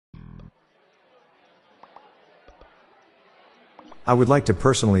I would like to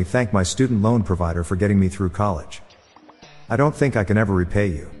personally thank my student loan provider for getting me through college. I don't think I can ever repay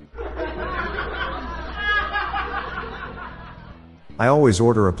you. I always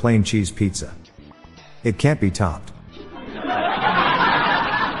order a plain cheese pizza. It can't be topped.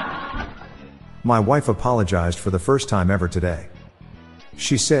 My wife apologized for the first time ever today.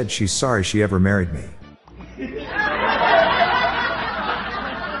 She said she's sorry she ever married me.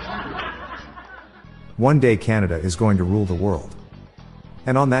 One day Canada is going to rule the world.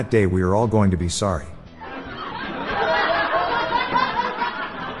 And on that day we are all going to be sorry.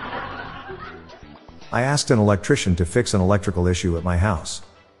 I asked an electrician to fix an electrical issue at my house.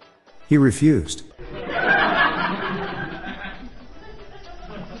 He refused.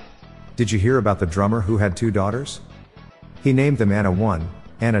 Did you hear about the drummer who had 2 daughters? He named them Anna 1,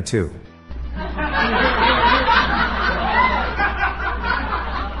 Anna 2.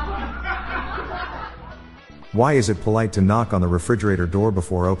 Why is it polite to knock on the refrigerator door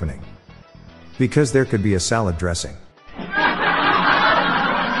before opening? Because there could be a salad dressing.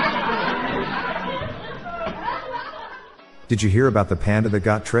 Did you hear about the panda that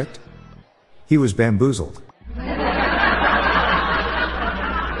got tricked? He was bamboozled.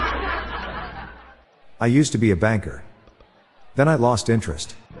 I used to be a banker. Then I lost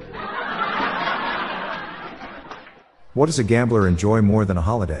interest. What does a gambler enjoy more than a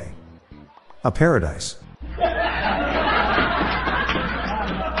holiday? A paradise.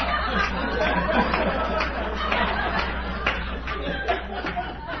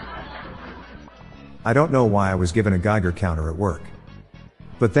 I don't know why I was given a Geiger counter at work.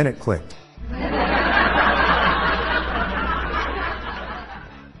 But then it clicked.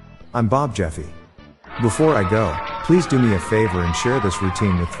 I'm Bob Jeffy. Before I go, please do me a favor and share this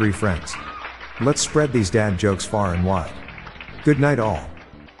routine with 3 friends. Let's spread these dad jokes far and wide. Good night all.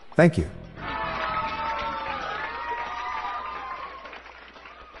 Thank you.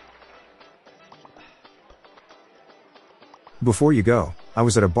 Before you go, I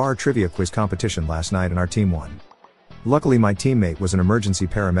was at a bar trivia quiz competition last night and our team won. Luckily my teammate was an emergency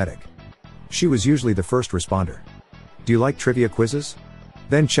paramedic. She was usually the first responder. Do you like trivia quizzes?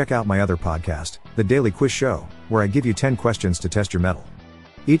 Then check out my other podcast, The Daily Quiz Show, where I give you 10 questions to test your mettle.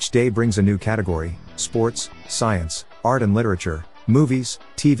 Each day brings a new category: sports, science, art and literature, movies,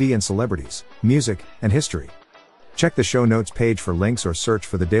 TV and celebrities, music, and history. Check the show notes page for links or search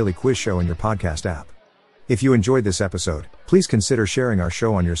for The Daily Quiz Show in your podcast app. If you enjoyed this episode, please consider sharing our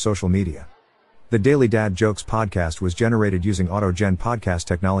show on your social media. The Daily Dad Jokes podcast was generated using AutoGen podcast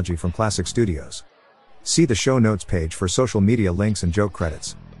technology from Classic Studios. See the show notes page for social media links and joke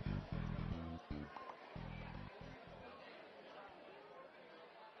credits.